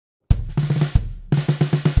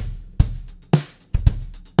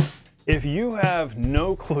If you have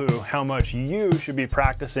no clue how much you should be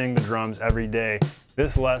practicing the drums every day,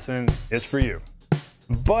 this lesson is for you.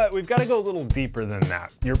 But we've got to go a little deeper than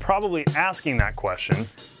that. You're probably asking that question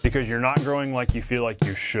because you're not growing like you feel like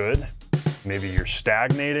you should. Maybe you're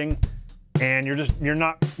stagnating and you're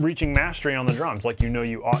not reaching mastery on the drums like you know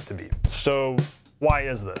you ought to be. So why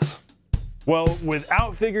is this? Well,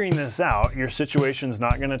 without figuring this out, your situation's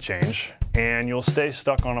not going to change and you'll stay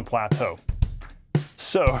stuck on a plateau.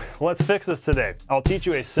 So let's fix this today. I'll teach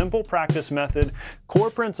you a simple practice method, core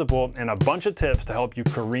principle, and a bunch of tips to help you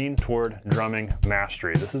careen toward drumming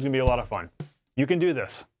mastery. This is gonna be a lot of fun. You can do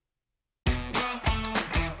this.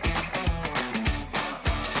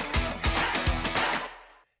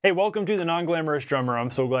 Hey, welcome to The Non-Glamorous Drummer. I'm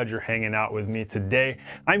so glad you're hanging out with me today.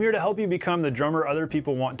 I'm here to help you become the drummer other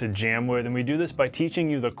people want to jam with, and we do this by teaching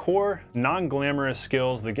you the core, non-glamorous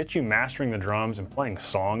skills that get you mastering the drums and playing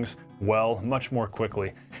songs well, much more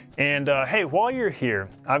quickly. And hey, while you're here,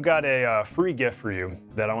 I've got a free gift for you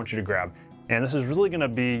that I want you to grab. And this is really gonna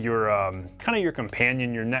be your kind of your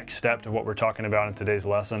companion, your next step to what we're talking about in today's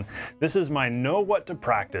lesson. This is my Know What to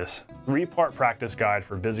Practice 3-part practice guide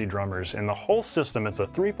for busy drummers. And the whole system, it's a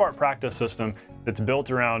 3-part practice system that's built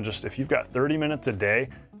around just if you've got 30 minutes a day,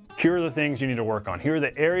 here are the things you need to work on. Here are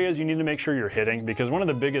the areas you need to make sure you're hitting, because one of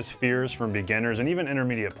the biggest fears from beginners and even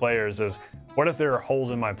intermediate players is, what if there are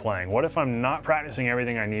holes in my playing? What if I'm not practicing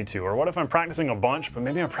everything I need to? Or what if I'm practicing a bunch, but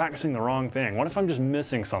maybe I'm practicing the wrong thing? What if I'm just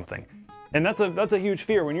missing something? And that's a huge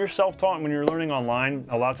fear. When you're self-taught, when you're learning online,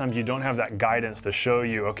 a lot of times you don't have that guidance to show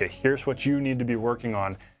you, okay, here's what you need to be working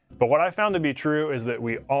on. But what I found to be true is that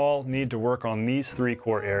we all need to work on these 3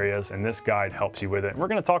 core areas, and this guide helps you with it. And we're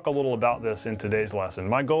gonna talk a little about this in today's lesson.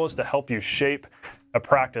 My goal is to help you shape a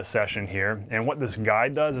practice session here. And what this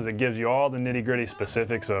guide does is it gives you all the nitty-gritty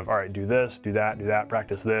specifics of, all right, do this, do that,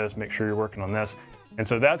 practice this, make sure you're working on this. And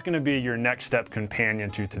so that's gonna be your next step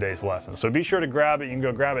companion to today's lesson. So be sure to grab it. You can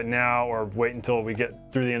go grab it now or wait until we get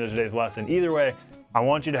through the end of today's lesson. Either way, I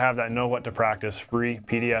want you to have that Know What to Practice free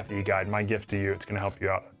PDF e-guide, my gift to you. It's gonna help you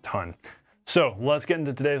out a ton. So let's get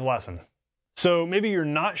into today's lesson. So maybe you're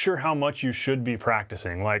not sure how much you should be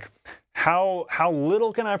practicing. Like how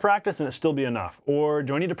little can I practice and it still be enough? Or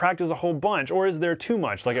do I need to practice a whole bunch? Or is there too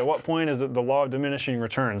much? Like at what point is it the law of diminishing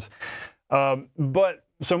returns?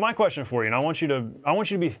 So my question for you, and I want you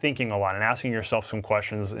to be thinking a lot and asking yourself some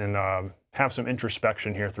questions and have some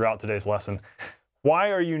introspection here throughout today's lesson.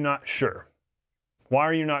 Why are you not sure? Why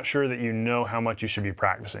are you not sure that you know how much you should be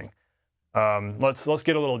practicing? Let's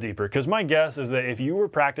get a little deeper, because my guess is that if you were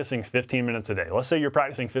practicing 15 minutes a day, let's say you're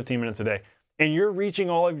practicing 15 minutes a day, and you're reaching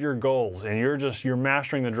all of your goals, and you're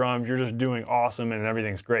mastering the drums, you're just doing awesome, and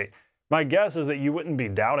everything's great. My guess is that you wouldn't be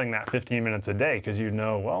doubting that 15 minutes a day, because you'd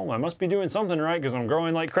know, well, I must be doing something right because I'm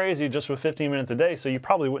growing like crazy just with 15 minutes a day, so you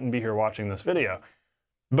probably wouldn't be here watching this video.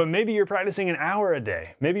 But maybe you're practicing an hour a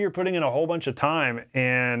day. Maybe you're putting in a whole bunch of time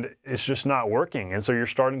and it's just not working. And so you're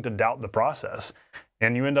starting to doubt the process.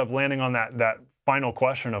 And you end up landing on that final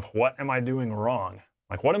question of, what am I doing wrong?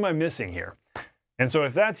 Like, what am I missing here? And so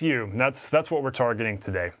if that's you, that's what we're targeting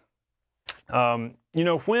today. You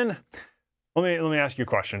know, let me ask you a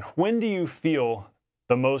question. When do you feel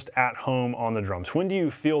the most at home on the drums? When do you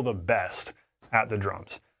feel the best at the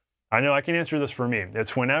drums? I know I can answer this for me.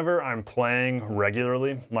 It's whenever I'm playing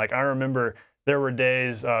regularly. Like I remember there were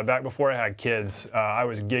days back before I had kids, I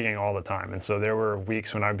was gigging all the time. And so there were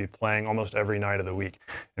weeks when I'd be playing almost every night of the week.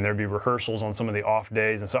 And there'd be rehearsals on some of the off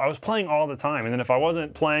days. And so I was playing all the time. And then if I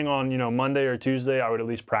wasn't playing on, Monday or Tuesday, I would at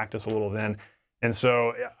least practice a little then. And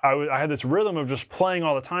so I had this rhythm of just playing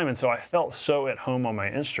all the time. And so I felt so at home on my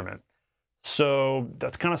instrument. So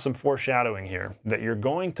that's kind of some foreshadowing here, that you're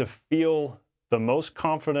going to feel the most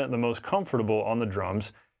confident, the most comfortable on the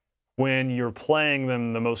drums when you're playing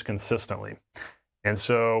them the most consistently. And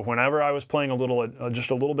so whenever I was playing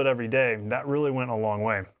just a little bit every day, that really went a long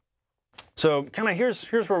way. So kind of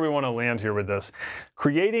here's where we want to land here with this.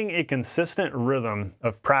 Creating a consistent rhythm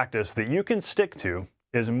of practice that you can stick to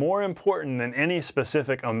is more important than any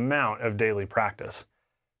specific amount of daily practice.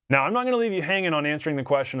 Now, I'm not going to leave you hanging on answering the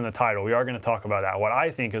question in the title. We are going to talk about that. What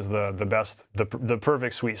I think is the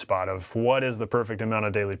perfect sweet spot of what is the perfect amount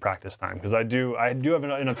of daily practice time. Because I do have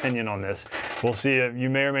an opinion on this. We'll see if you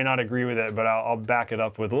may or may not agree with it, but I'll back it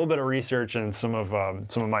up with a little bit of research and some of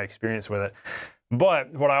my experience with it.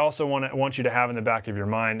 But what I also want you to have in the back of your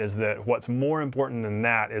mind is that what's more important than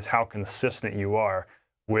that is how consistent you are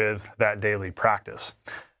with that daily practice.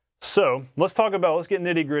 So let's get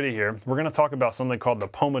nitty gritty here. We're going to talk about something called the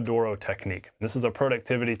Pomodoro technique. This is a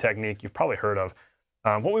productivity technique you've probably heard of.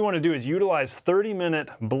 What we want to do is utilize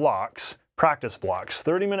 30-minute blocks practice blocks,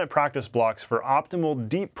 30-minute practice blocks for optimal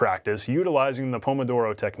deep practice utilizing the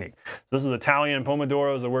Pomodoro technique. So this is Italian.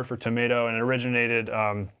 Pomodoro is the word for tomato, and it originated,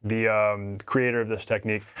 the creator of this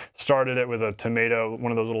technique started it with a tomato,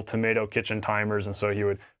 one of those little tomato kitchen timers, and so he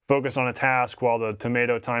would focus on a task while the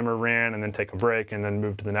tomato timer ran and then take a break and then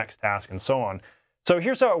move to the next task and so on. So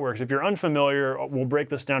here's how it works. If you're unfamiliar, we'll break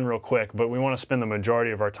this down real quick, but we want to spend the majority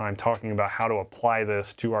of our time talking about how to apply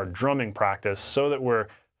this to our drumming practice so that we're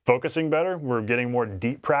focusing better, we're getting more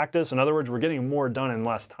deep practice. In other words, we're getting more done in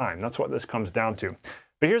less time. That's what this comes down to.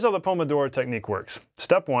 But here's how the Pomodoro technique works.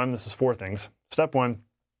 Step 1, this is 4 things. Step 1,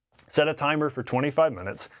 set a timer for 25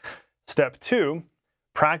 minutes. Step 2,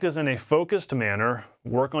 practice in a focused manner,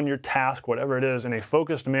 work on your task, whatever it is, in a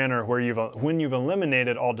focused manner when you've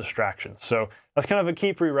eliminated all distractions. So that's kind of a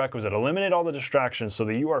key prerequisite. Eliminate all the distractions so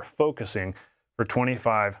that you are focusing for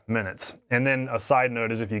 25 minutes. And then a side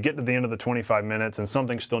note is if you get to the end of the 25 minutes and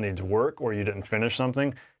something still needs work or you didn't finish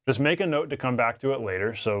something, just make a note to come back to it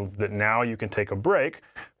later so that now you can take a break,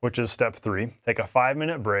 which is step 3. Take a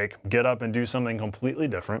 5-minute break, get up and do something completely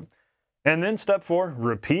different. And then step 4,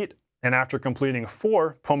 repeat. And after completing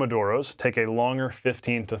 4 Pomodoros, take a longer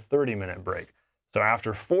 15 to 30-minute break. So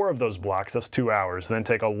after 4 of those blocks, that's 2 hours, then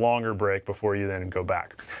take a longer break before you then go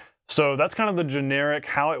back. So that's kind of the generic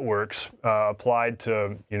how it works, applied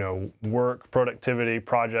to, work, productivity,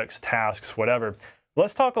 projects, tasks, whatever.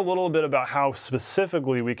 Let's talk a little bit about how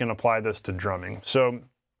specifically we can apply this to drumming. So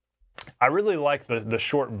I really like the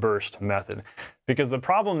short burst method because the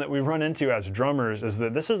problem that we run into as drummers is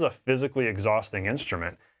that this is a physically exhausting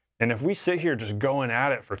instrument. And if we sit here just going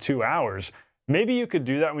at it for 2 hours, maybe you could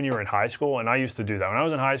do that when you were in high school, and I used to do that. When I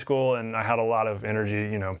was in high school and I had a lot of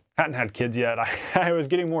energy, hadn't had kids yet, I was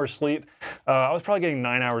getting more sleep. I was probably getting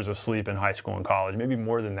 9 hours of sleep in high school and college, maybe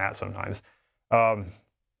more than that sometimes.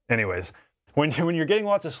 Anyways, when you're getting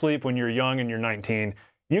lots of sleep, when you're young and you're 19,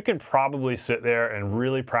 you can probably sit there and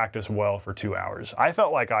really practice well for 2 hours. I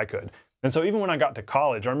felt like I could. And so even when I got to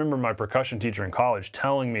college, I remember my percussion teacher in college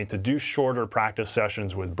telling me to do shorter practice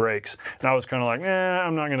sessions with breaks. And I was kind of like,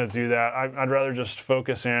 I'm not going to do that. I'd rather just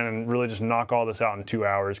focus in and really just knock all this out in 2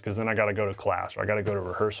 hours because then I got to go to class or I got to go to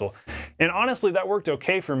rehearsal. And honestly, that worked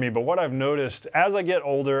okay for me. But what I've noticed as I get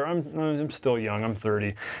older, I'm still young, I'm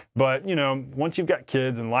 30. But, once you've got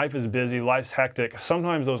kids and life is busy, life's hectic,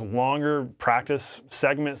 sometimes those longer practice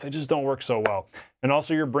segments, they just don't work so well. And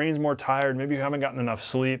also your brain's more tired. Maybe you haven't gotten enough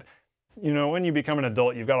sleep. When you become an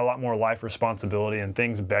adult, you've got a lot more life responsibility and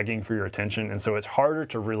things begging for your attention, and so it's harder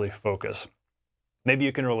to really focus. Maybe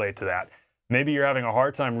you can relate to that. Maybe you're having a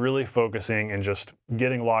hard time really focusing and just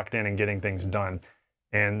getting locked in and getting things done.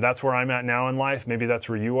 And that's where I'm at now in life. Maybe that's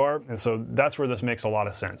where you are, and so that's where this makes a lot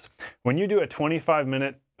of sense. When you do a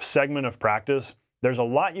 25-minute segment of practice, there's a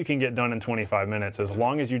lot you can get done in 25 minutes as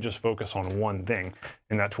long as you just focus on one thing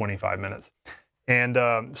in that 25 minutes. And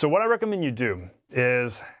so what I recommend you do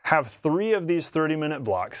is have 3 of these 30-minute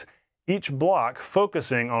blocks, each block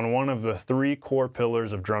focusing on one of the 3 core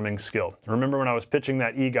pillars of drumming skill. Remember when I was pitching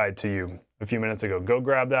that e-guide to you a few minutes ago? Go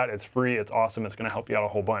grab that. It's free. It's awesome. It's going to help you out a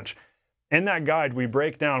whole bunch. In that guide, we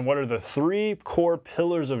break down what are the 3 core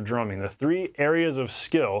pillars of drumming, the 3 areas of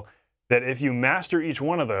skill that if you master each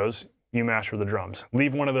one of those, you master the drums.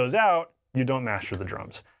 Leave one of those out, you don't master the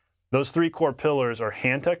drums. Those 3 core pillars are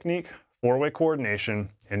hand technique, 4-way coordination,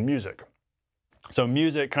 and music. So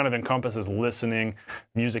music kind of encompasses listening,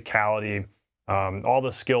 musicality, all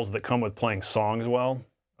the skills that come with playing songs well,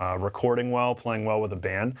 recording well, playing well with a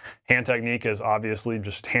band. Hand technique is obviously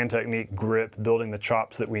just hand technique, grip, building the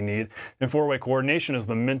chops that we need. And 4-way coordination is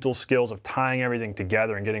the mental skills of tying everything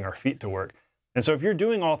together and getting our feet to work. And so if you're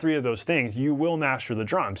doing all 3 of those things, you will master the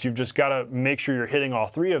drums. You've just got to make sure you're hitting all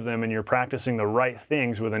 3 of them and you're practicing the right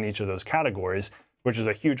things within each of those categories, which is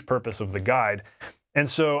a huge purpose of the guide. And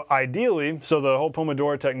so ideally, the whole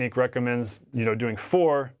Pomodoro technique recommends, doing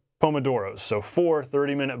 4 Pomodoros. So 4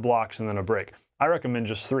 30-minute blocks and then a break. I recommend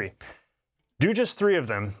just 3. Do just 3 of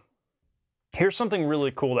them. Here's something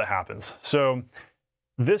really cool that happens. So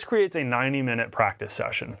this creates a 90-minute practice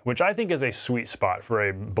session, which I think is a sweet spot for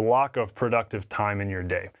a block of productive time in your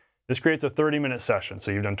day. This creates a 30-minute session.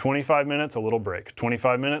 So you've done 25 minutes, a little break,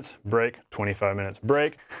 25 minutes, break, 25 minutes,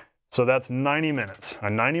 break. So that's 90 minutes, a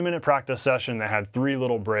 90-minute practice session that had 3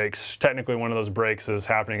 little breaks. Technically, one of those breaks is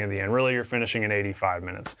happening at the end. Really, you're finishing in 85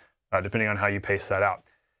 minutes, depending on how you pace that out.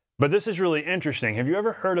 But this is really interesting. Have you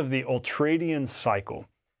ever heard of the ultradian cycle?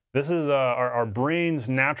 This is our brain's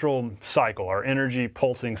natural cycle, our energy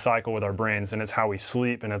pulsing cycle with our brains, and it's how we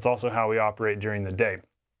sleep, and it's also how we operate during the day.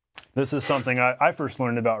 This is something I first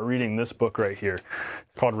learned about reading this book right here.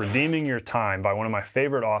 It's called Redeeming Your Time by one of my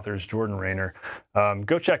favorite authors, Jordan Raynor.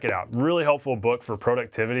 Go check it out. Really helpful book for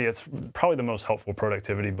productivity. It's probably the most helpful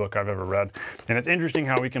productivity book I've ever read. And it's interesting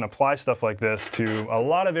how we can apply stuff like this to a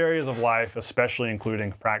lot of areas of life, especially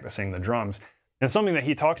including practicing the drums. And something that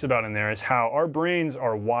he talks about in there is how our brains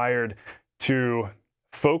are wired to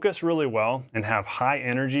focus really well and have high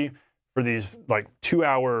energy for these like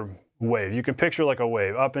 2-hour waves. You can picture like a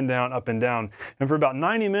wave, up and down, up and down. And for about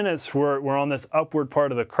 90 minutes, we're on this upward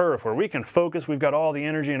part of the curve where we can focus. We've got all the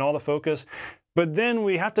energy and all the focus. But then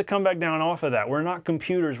we have to come back down off of that. We're not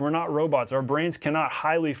computers. We're not robots. Our brains cannot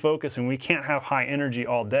highly focus, and we can't have high energy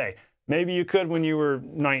all day. Maybe you could when you were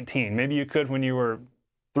 19. Maybe you could when you were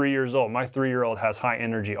 3 years old. My 3-year-old has high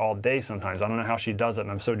energy all day sometimes. I don't know how she does it, and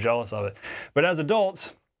I'm so jealous of it. But as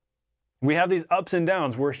adults, we have these ups and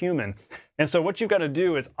downs. We're human. And so what you've got to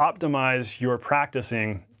do is optimize your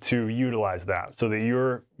practicing to utilize that so that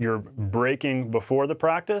you're breaking before the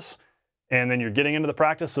practice, and then you're getting into the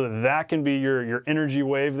practice so that that can be your energy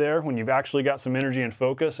wave there when you've actually got some energy and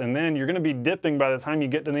focus. And then you're going to be dipping by the time you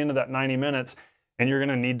get to the end of that 90 minutes, and you're going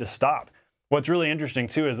to need to stop. What's really interesting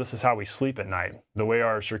too is this is how we sleep at night. The way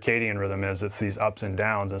our circadian rhythm is, it's these ups and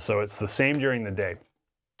downs. And so it's the same during the day.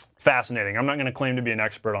 Fascinating. I'm not going to claim to be an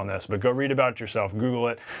expert on this, but go read about it yourself. Google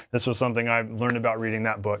it. This was something I learned about reading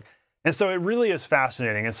that book. And so it really is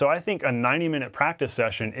fascinating. And so I think a 90-minute practice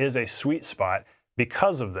session is a sweet spot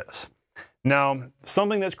because of this. Now,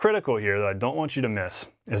 something that's critical here that I don't want you to miss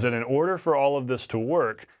is that in order for all of this to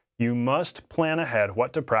work, you must plan ahead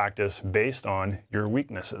what to practice based on your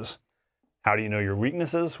weaknesses. How do you know your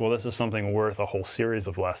weaknesses? Well, this is something worth a whole series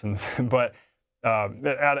of lessons, but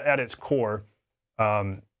at its core,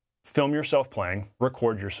 film yourself playing,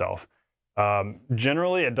 record yourself.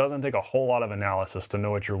 Generally, it doesn't take a whole lot of analysis to know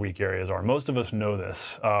what your weak areas are. Most of us know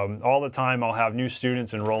this. All the time, I'll have new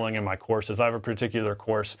students enrolling in my courses. I have a particular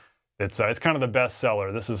course. It's kind of the best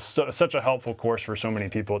seller. This is such a helpful course for so many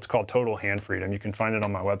people. It's called Total Hand Freedom. You can find it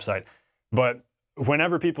on my website. But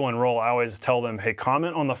whenever people enroll, I always tell them, hey,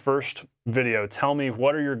 comment on the first video. Tell me,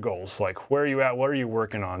 what are your goals? Like, where are you at? What are you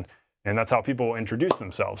working on? And that's how people introduce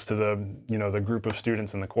themselves to the group of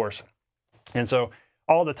students in the course. And so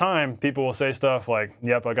all the time, people will say stuff like,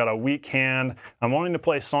 yep, I got a weak hand. I'm wanting to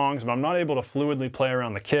play songs, but I'm not able to fluidly play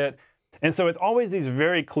around the kit. And so it's always these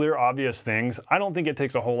very clear, obvious things. I don't think it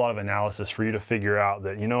takes a whole lot of analysis for you to figure out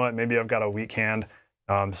that, you know what, maybe I've got a weak hand.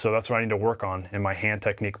 So that's what I need to work on in my hand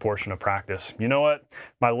technique portion of practice. You know what?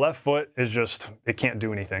 My left foot is just, it can't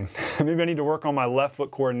do anything. Maybe I need to work on my left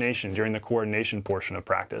foot coordination during the coordination portion of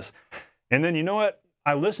practice. And then, you know what?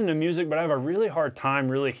 I listen to music, but I have a really hard time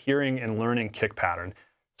really hearing and learning kick pattern.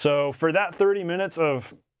 So for that 30 minutes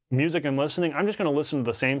of music and listening, I'm just going to listen to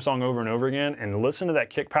the same song over and over again and listen to that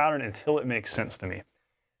kick pattern until it makes sense to me.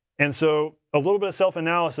 And so a little bit of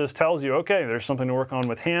self-analysis tells you, okay, there's something to work on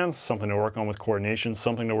with hands, something to work on with coordination,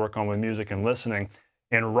 something to work on with music and listening,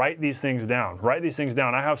 and write these things down. Write these things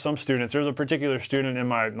down. I have some students, there's a particular student in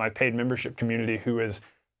my paid membership community who is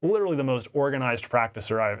literally the most organized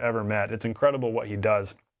practicer I've ever met. It's incredible what he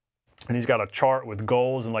does. And he's got a chart with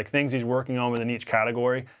goals and like things he's working on within each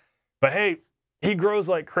category. But hey, he grows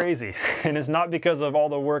like crazy, and it's not because of all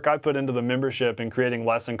the work I put into the membership and creating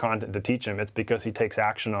lesson content to teach him. It's because he takes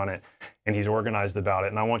action on it and he's organized about it.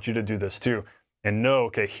 And I want you to do this too. And know,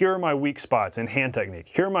 okay, here are my weak spots in hand technique.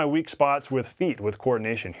 Here are my weak spots with feet, with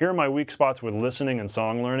coordination. Here are my weak spots with listening and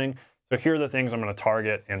song learning. So here are the things I'm going to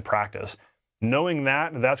target and practice. Knowing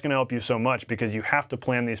that, that's going to help you so much because you have to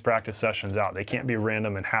plan these practice sessions out. They can't be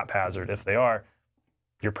random and haphazard. If they are,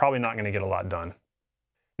 you're probably not going to get a lot done.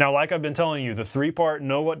 Now, like I've been telling you, the 3-part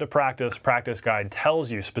Know What to Practice guide tells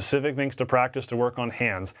you specific things to practice to work on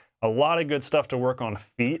hands, a lot of good stuff to work on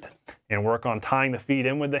feet and work on tying the feet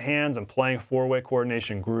in with the hands and playing 4-way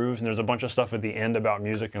coordination grooves. And there's a bunch of stuff at the end about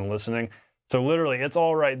music and listening. So literally, it's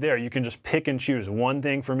all right there. You can just pick and choose one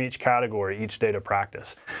thing from each category each day to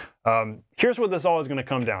practice. Here's what this all is going to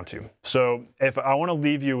come down to. So if I want to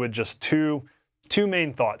leave you with just two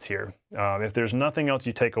main thoughts here. If there's nothing else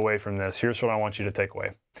you take away from this, here's what I want you to take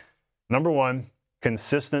away. Number 1,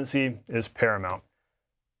 consistency is paramount.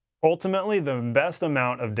 Ultimately, the best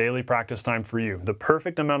amount of daily practice time for you, the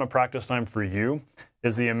perfect amount of practice time for you,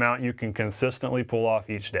 is the amount you can consistently pull off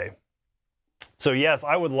each day. So yes,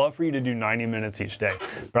 I would love for you to do 90 minutes each day,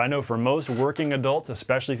 but I know for most working adults,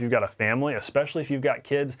 especially if you've got a family, especially if you've got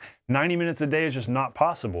kids, 90 minutes a day is just not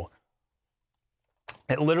possible.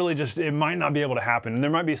 It literally just, it might not be able to happen. And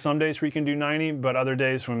there might be some days where you can do 90, but other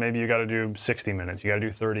days when maybe you got to do 60 minutes, you got to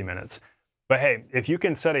do 30 minutes. But hey, if you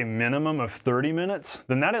can set a minimum of 30 minutes,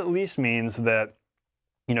 then that at least means that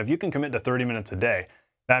if you can commit to 30 minutes a day,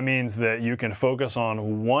 that means that you can focus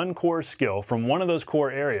on one core skill from one of those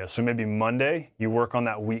core areas. So maybe Monday, you work on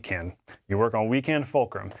that weak hand. You work on weak hand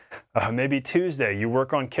fulcrum. Maybe Tuesday, you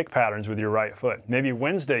work on kick patterns with your right foot. Maybe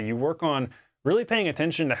Wednesday, you work on really paying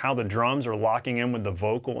attention to how the drums are locking in with the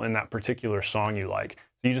vocal in that particular song you like.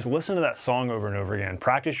 So you just listen to that song over and over again.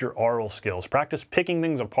 Practice your aural skills. Practice picking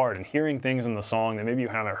things apart and hearing things in the song that maybe you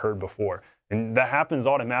haven't heard before. And that happens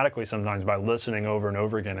automatically sometimes by listening over and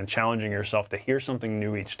over again and challenging yourself to hear something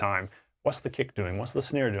new each time. What's the kick doing? What's the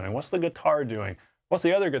snare doing? What's the guitar doing? What's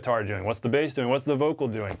the other guitar doing? What's the bass doing? What's the vocal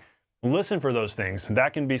doing? Listen for those things.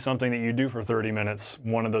 That can be something that you do for 30 minutes,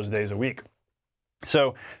 one of those days a week.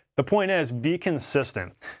 So the point is, be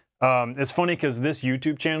consistent. It's funny because this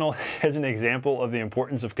YouTube channel is an example of the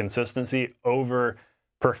importance of consistency over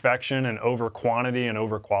perfection and over quantity and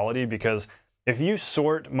over quality, because if you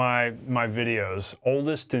sort my videos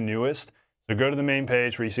oldest to newest, so go to the main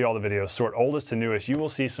page where you see all the videos, sort oldest to newest, you will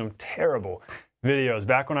see some terrible videos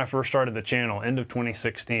back when I first started the channel, end of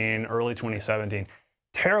 2016, early 2017,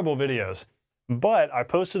 terrible videos. But I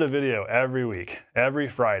posted a video every week, every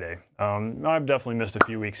Friday. I've definitely missed a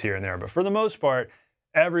few weeks here and there, but for the most part,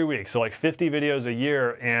 every week. So like 50 videos a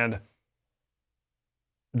year, and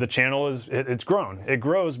the channel it's grown. It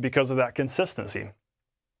grows because of that consistency.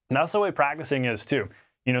 And that's the way practicing is too.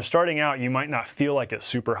 Starting out, you might not feel like it's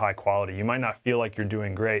super high quality. You might not feel like you're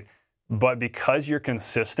doing great, but because you're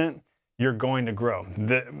consistent, you're going to grow.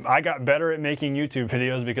 I got better at making YouTube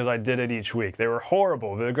videos because I did it each week. They were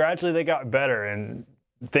horrible, but gradually they got better. And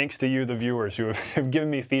thanks to you, the viewers, who have given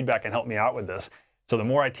me feedback and helped me out with this. So the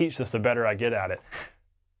more I teach this, the better I get at it.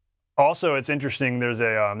 Also, it's interesting, there's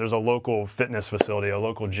a local fitness facility, a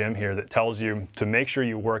local gym here that tells you to make sure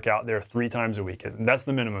you work out there 3 times a week. That's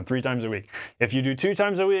the minimum, 3 times a week. If you do 2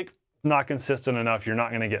 times a week, not consistent enough, you're not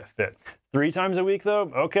going to get fit. 3 times a week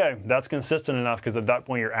though, okay, that's consistent enough, because at that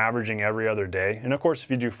point you're averaging every other day. And of course, if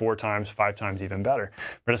you do 4 times, 5 times, even better.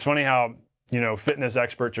 But it's funny how, fitness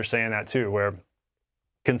experts are saying that too, where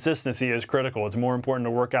consistency is critical. It's more important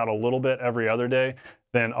to work out a little bit every other day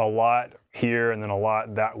than a lot here and then a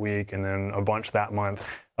lot that week and then a bunch that month.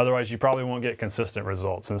 Otherwise, you probably won't get consistent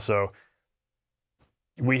results. And so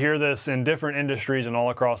we hear this in different industries and all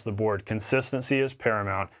across the board. Consistency is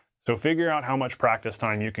paramount. So figure out how much practice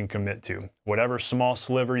time you can commit to. Whatever small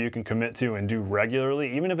sliver you can commit to and do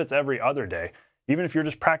regularly, even if it's every other day. Even if you're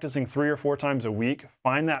just practicing 3 or 4 times a week,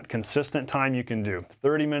 find that consistent time you can do.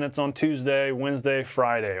 30 minutes on Tuesday, Wednesday,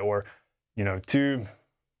 Friday, or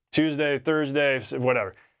Tuesday, Thursday,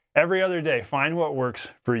 whatever. Every other day, find what works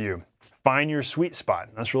for you. Find your sweet spot.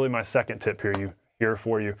 That's really my second tip here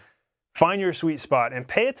for you. Find your sweet spot and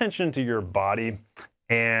pay attention to your body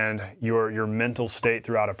and your mental state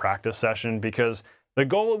throughout a practice session, because the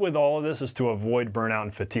goal with all of this is to avoid burnout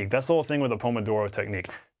and fatigue. That's the whole thing with the Pomodoro technique.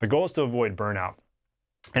 The goal is to avoid burnout.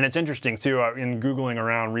 And it's interesting too, in Googling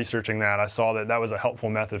around, researching that, I saw that was a helpful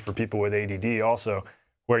method for people with ADD also,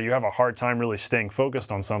 where you have a hard time really staying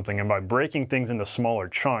focused on something. And by breaking things into smaller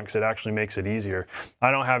chunks, it actually makes it easier.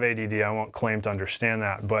 I don't have ADD, I won't claim to understand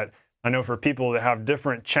that, but I know for people that have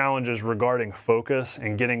different challenges regarding focus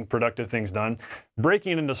and getting productive things done,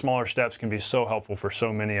 breaking it into smaller steps can be so helpful for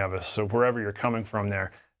so many of us. So wherever you're coming from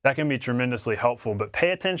there, that can be tremendously helpful. But pay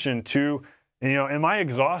attention to, am I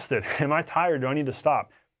exhausted? Am I tired? Do I need to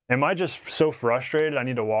stop? Am I just so frustrated I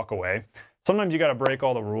need to walk away? Sometimes you got to break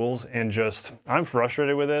all the rules and just, I'm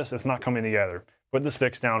frustrated with this, it's not coming together. Put the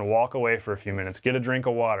sticks down, walk away for a few minutes, get a drink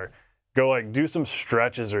of water. Go do some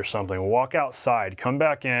stretches or something, walk outside, come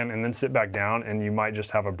back in, and then sit back down, and you might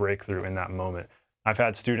just have a breakthrough in that moment. I've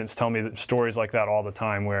had students tell me stories like that all the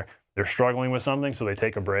time, where they're struggling with something, so they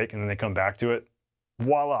take a break, and then they come back to it.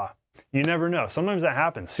 Voila. You never know. Sometimes that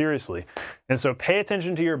happens, seriously. And so pay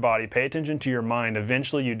attention to your body, pay attention to your mind.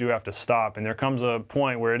 Eventually, you do have to stop, and there comes a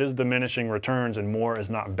point where it is diminishing returns, and more is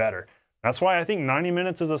not better. That's why I think 90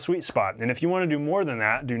 minutes is a sweet spot. And if you want to do more than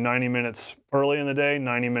that, do 90 minutes early in the day,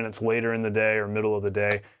 90 minutes later in the day or middle of the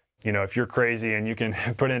day. If you're crazy and you can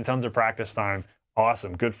put in tons of practice time,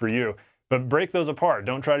 awesome, good for you. But break those apart.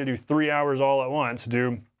 Don't try to do 3 hours all at once.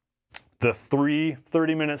 Do the 3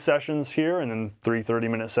 30-minute sessions here and then 3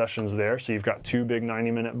 30-minute sessions there. So you've got 2 big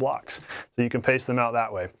 90-minute blocks. So you can pace them out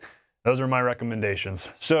that way. Those are my recommendations.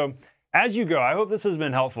 So as you go, I hope this has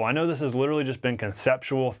been helpful. I know this has literally just been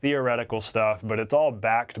conceptual, theoretical stuff, but it's all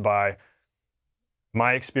backed by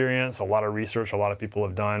my experience, a lot of research a lot of people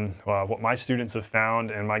have done, what my students have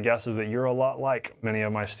found, and my guess is that you're a lot like many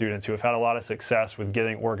of my students who have had a lot of success with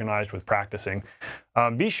getting organized with practicing.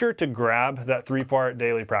 Be sure to grab that 3-part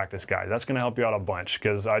daily practice guide. That's going to help you out a bunch,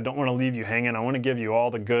 because I don't want to leave you hanging. I want to give you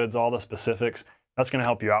all the goods, all the specifics, That's going to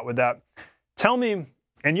help you out with that. Tell me,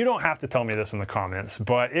 and you don't have to tell me this in the comments,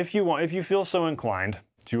 but if you feel so inclined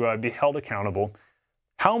to be held accountable,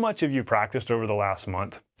 how much have you practiced over the last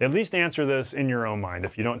month? At least answer this in your own mind.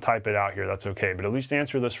 If you don't type it out here, that's okay, but at least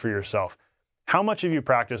answer this for yourself. How much have you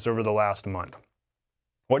practiced over the last month?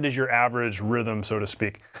 What does your average rhythm, so to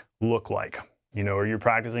speak, look like? You know, are you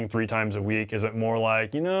practicing 3 times a week? Is it more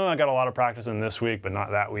like, you know, I got a lot of practice in this week, but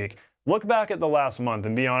not that week? Look back at the last month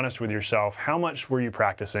and be honest with yourself. How much were you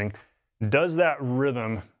practicing? Does that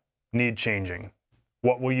rhythm need changing?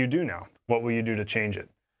 What will you do now? What will you do to change it?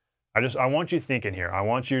 I want you thinking here. I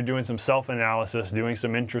want you doing some self-analysis, doing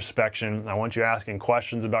some introspection. I want you asking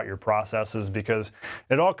questions about your processes, because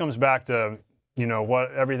it all comes back to, you know,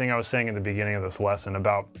 everything I was saying in the beginning of this lesson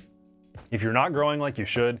about if you're not growing like you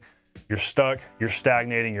should, you're stuck, you're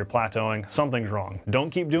stagnating, you're plateauing, something's wrong. Don't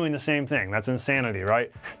keep doing the same thing. That's insanity, right?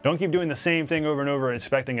 Don't keep doing the same thing over and over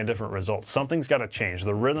expecting a different result. Something's got to change.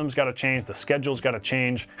 The rhythm's got to change. The schedule's got to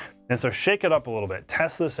change. And so shake it up a little bit.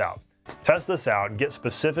 Test this out. Test this out, get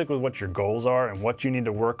specific with what your goals are and what you need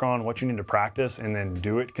to work on, what you need to practice, and then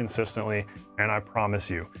do it consistently. And I promise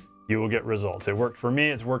you, you will get results. It worked for me,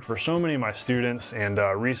 it's worked for so many of my students, and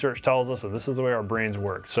research tells us that this is the way our brains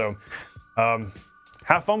work. So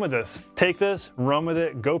have fun with this. Take this, run with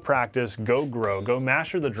it, go practice, go grow, go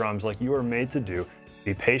master the drums like you are made to do.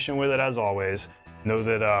 Be patient with it as always. Know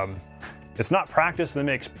that it's not practice that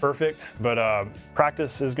makes perfect, but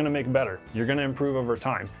practice is gonna make better. You're gonna improve over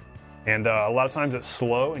time. And a lot of times it's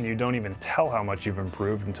slow and you don't even tell how much you've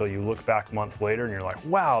improved until you look back months later and you're like,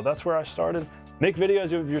 wow, that's where I started. Make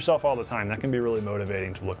videos of yourself all the time. That can be really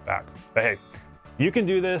motivating to look back. But hey, you can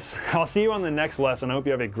do this. I'll see you on the next lesson. I hope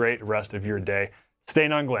you have a great rest of your day. Stay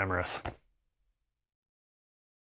non-glamorous.